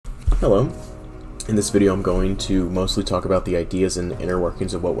Hello. In this video I'm going to mostly talk about the ideas and inner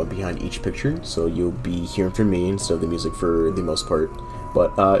workings of what went behind each picture, so you'll be hearing from me instead of the music for the most part,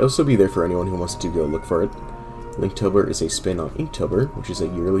 but it'll still be there for anyone who wants to go look for it. Linktober is a spin on Inktober, which is a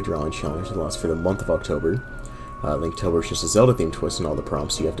yearly drawing challenge that lasts for the month of October. Linktober is just a Zelda themed twist on all the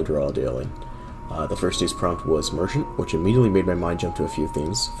prompts you have to draw daily. The first day's prompt was Merchant, which immediately made my mind jump to a few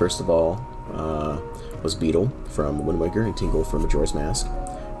things. First of all, was Beetle from Wind Waker and Tingle from Majora's Mask.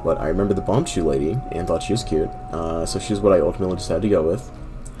 But I remember the Bombshoe Lady and thought she was cute, so she's what I ultimately decided to go with.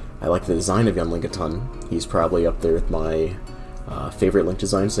 I like the design of young Link a ton. He's probably up there with my favorite Link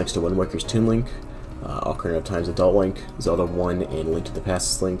designs next to Wind Waker's Toon Link, Ocarina of Time's Adult Link, Zelda 1, and Link to the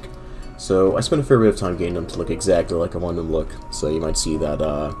Past's Link. So I spent a fair bit of time getting him to look exactly like I wanted him to look, so you might see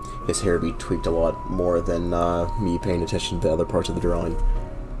that his hair be tweaked a lot more than me paying attention to the other parts of the drawing.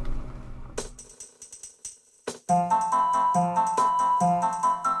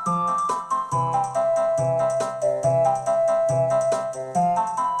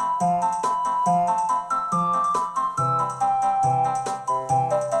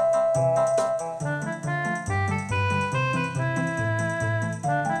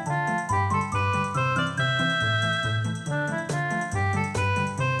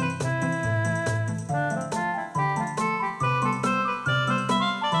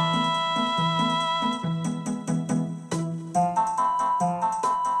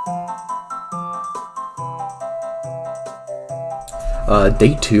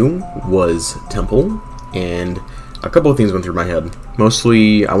 Day 2 was Temple, and a couple of things went through my head.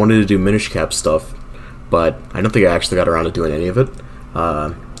 Mostly, I wanted to do Minish Cap stuff, but I don't think I actually got around to doing any of it.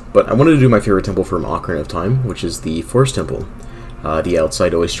 But I wanted to do my favorite temple from Ocarina of Time, which is the Forest Temple. The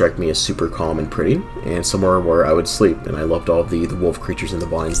outside always struck me as super calm and pretty, and somewhere where I would sleep, and I loved all the wolf creatures in the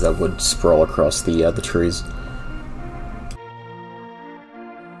vines that would sprawl across the trees.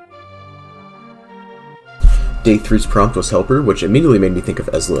 Day 3's prompt was Helper, which immediately made me think of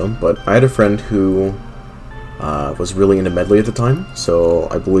Ezlo, but I had a friend who was really into Medley at the time, so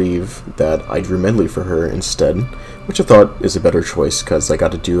I believe that I drew Medley for her instead, which I thought is a better choice, because I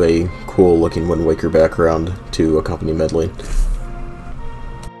got to do a cool-looking Wind Waker background to accompany Medley.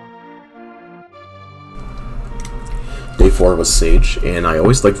 Day 4 was Sage, and I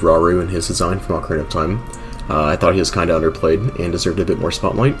always liked Rauru and his design from Ocarina of Time. I thought he was kind of underplayed and deserved a bit more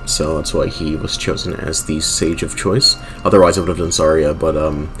spotlight, so that's why he was chosen as the Sage of choice. Otherwise I would have done Saria, but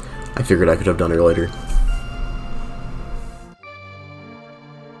I figured I could have done her later.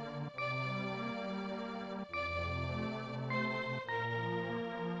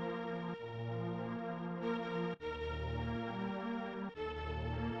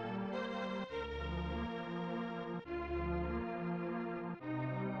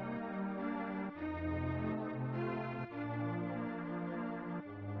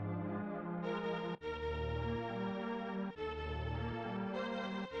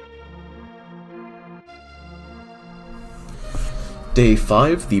 Day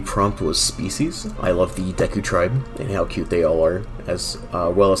 5, the prompt was Species. I love the Deku tribe and how cute they all are, as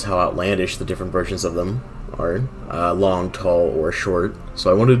well as how outlandish the different versions of them are, long, tall, or short. So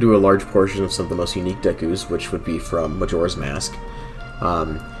I wanted to do a large portion of some of the most unique Dekus, which would be from Majora's Mask.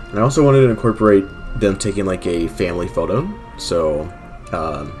 And I also wanted to incorporate them taking like a family photo, so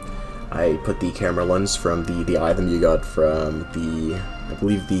I put the camera lens from the item you got from I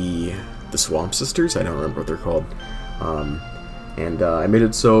believe the Swamp Sisters, I don't remember what they're called. And I made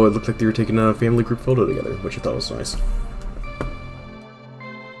it so it looked like they were taking a family group photo together, which I thought was nice.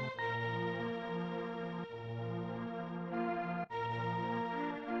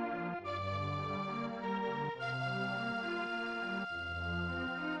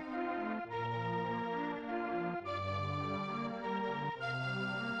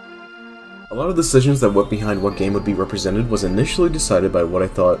 A lot of the decisions that went behind what game would be represented was initially decided by what I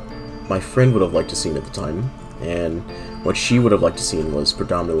thought my friend would have liked to see at the time, and what she would have liked to see was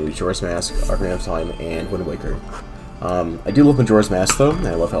predominantly Majora's Mask, Ocarina of Time, and Wind Waker. I do love Majora's Mask though, and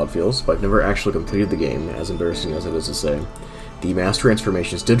I love how it feels, but I've never actually completed the game, as embarrassing as it is to say. The mask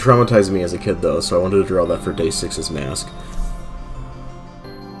transformations did traumatize me as a kid though, so I wanted to draw that for Day 6's Mask.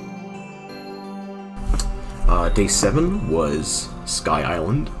 Day 7 was Sky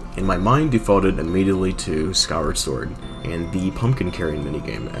Island, and my mind defaulted immediately to Skyward Sword and the pumpkin carrying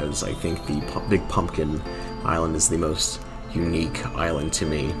minigame, as I think the Big Pumpkin Island is the most unique island to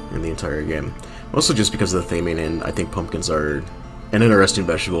me in the entire game. Mostly just because of the theming, and I think pumpkins are an interesting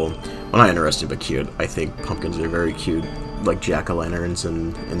vegetable. Well, not interesting, but cute. I think pumpkins are very cute, like jack-o'-lanterns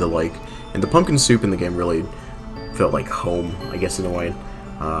and the like. And the pumpkin soup in the game really felt like home, I guess, in a way.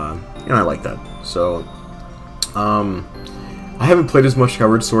 And I like that. So, I haven't played as much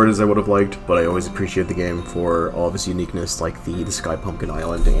Skyward Sword as I would have liked, but I always appreciate the game for all of its uniqueness, like the Sky Pumpkin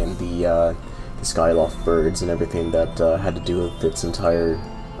Island and the Skyloft birds and everything that had to do with its entire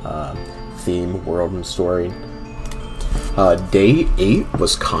theme, world, and story. Day 8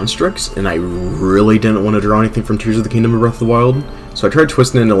 was Constructs, and I really didn't want to draw anything from Tears of the Kingdom of Breath of the Wild, so I tried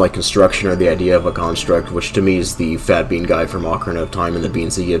twisting it into like construction or the idea of a construct, which to me is the fat bean guy from Ocarina of Time and the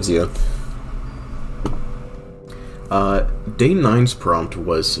beans he gives you. Day 9's prompt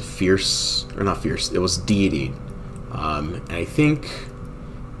was fierce, or not fierce, it was deity. And I think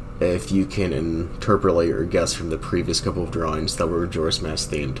if you can interpolate or guess from the previous couple of drawings that were Majora's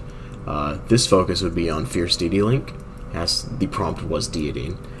Mask themed, this focus would be on fierce deity Link, as the prompt was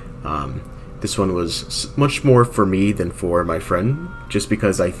deity. This one was much more for me than for my friend, just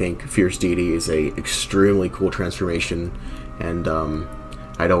because I think fierce deity is a extremely cool transformation, and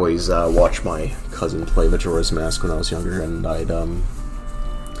I'd always watch my cousin play Majora's Mask when I was younger, and I'd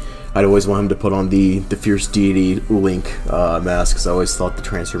always want him to put on the fierce deity Link mask, because I always thought the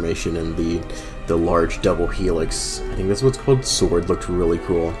transformation and the large double helix, I think that's what it's called, sword, looked really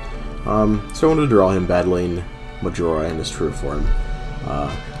cool. So I wanted to draw him battling Majora in his true form.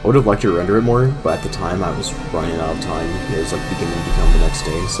 I would have liked to render it more, but at the time I was running out of time. It was like beginning to become the next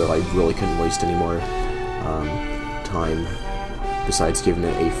day, so I really couldn't waste any more time besides giving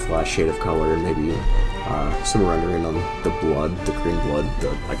it a flash shade of color and maybe some rendering on the blood, the green blood, the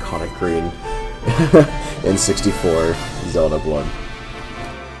iconic green N64 Zelda blood.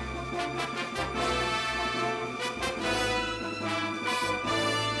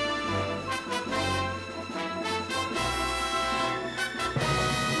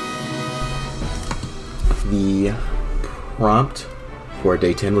 The prompt for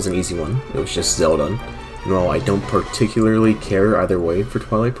Day 10 was an easy one. It was just Zelda. And while I don't particularly care either way for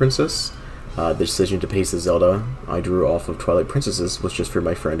Twilight Princess, the decision to paste the Zelda I drew off of Twilight Princesses was just for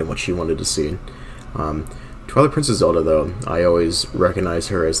my friend and what she wanted to see. Twilight Princess Zelda, though, I always recognize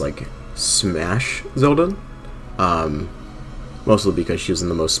her as like Smash Zelda, mostly because she was in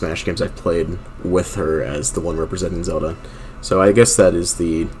the most Smash games I've played with her as the one representing Zelda. So I guess that is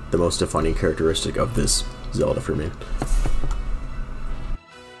the most defining characteristic of this Zelda for me.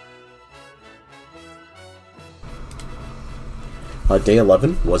 Day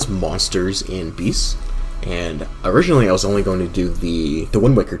 11 was Monsters and Beasts, and originally I was only going to do the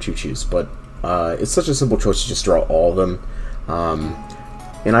Wind Waker choo-choos, but it's such a simple choice to just draw all of them,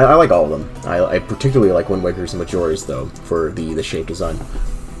 and I like all of them. I particularly like Wind Waker's and Majora's, though, for the shape design.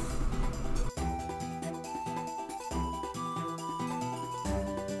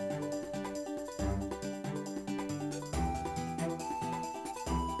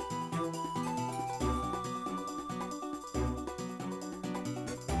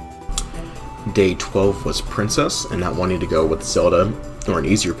 Day 12 was Princess, and not wanting to go with Zelda, or an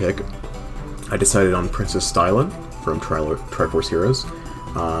easier pick, I decided on Princess Styla from Triforce Heroes.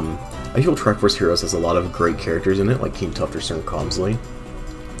 I feel Triforce Heroes has a lot of great characters in it, like King Tufterson and Comsley.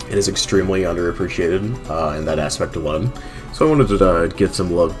 It is extremely underappreciated in that aspect alone, so I wanted to give some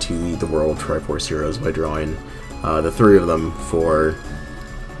love to the world of Triforce Heroes by drawing the three of them for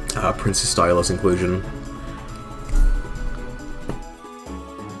Princess Styla's inclusion.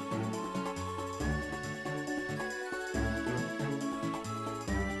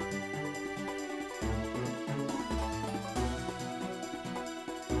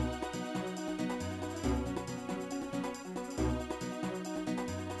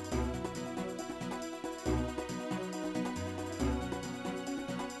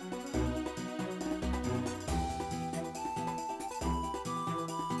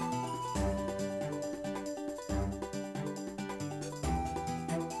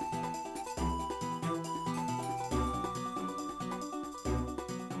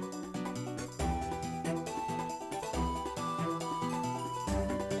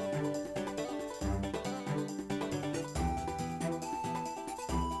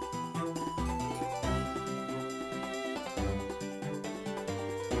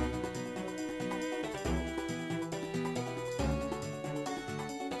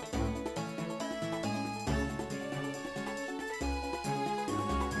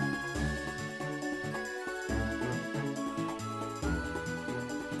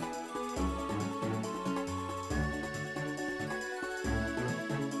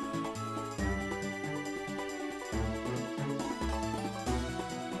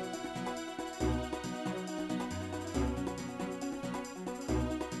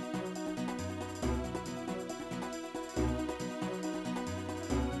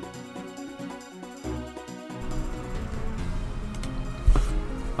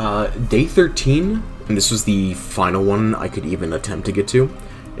 Day 13 And this was the final one I could even attempt to get to.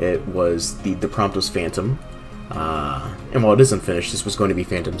 It was, the prompt was Phantom. And while it isn't finished, this was going to be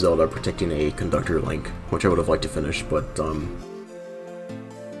Phantom Zelda protecting a conductor Link, which I would have liked to finish, but,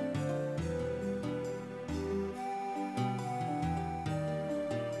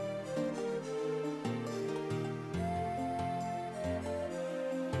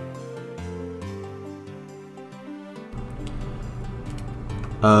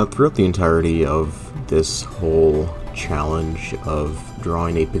 throughout the entirety of this whole challenge of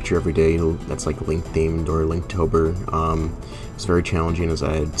drawing a picture every day that's like Link themed or Linktober, it's very challenging as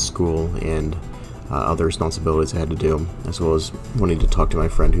I had school and other responsibilities I had to do, as well as wanting to talk to my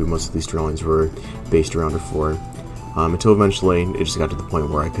friend who most of these drawings were based around or for, until eventually it just got to the point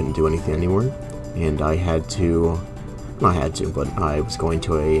where I couldn't do anything anymore, and I had to, not had to, but I was going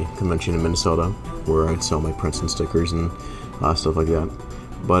to a convention in Minnesota where I'd sell my prints and stickers and stuff like that.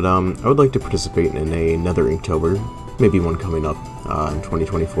 But I would like to participate in another Inktober, maybe one coming up in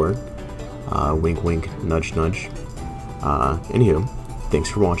 2024. Wink wink, nudge nudge. Anywho, thanks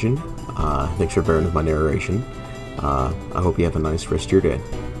for watching. Thanks for bearing with my narration. I hope you have a nice rest of your day.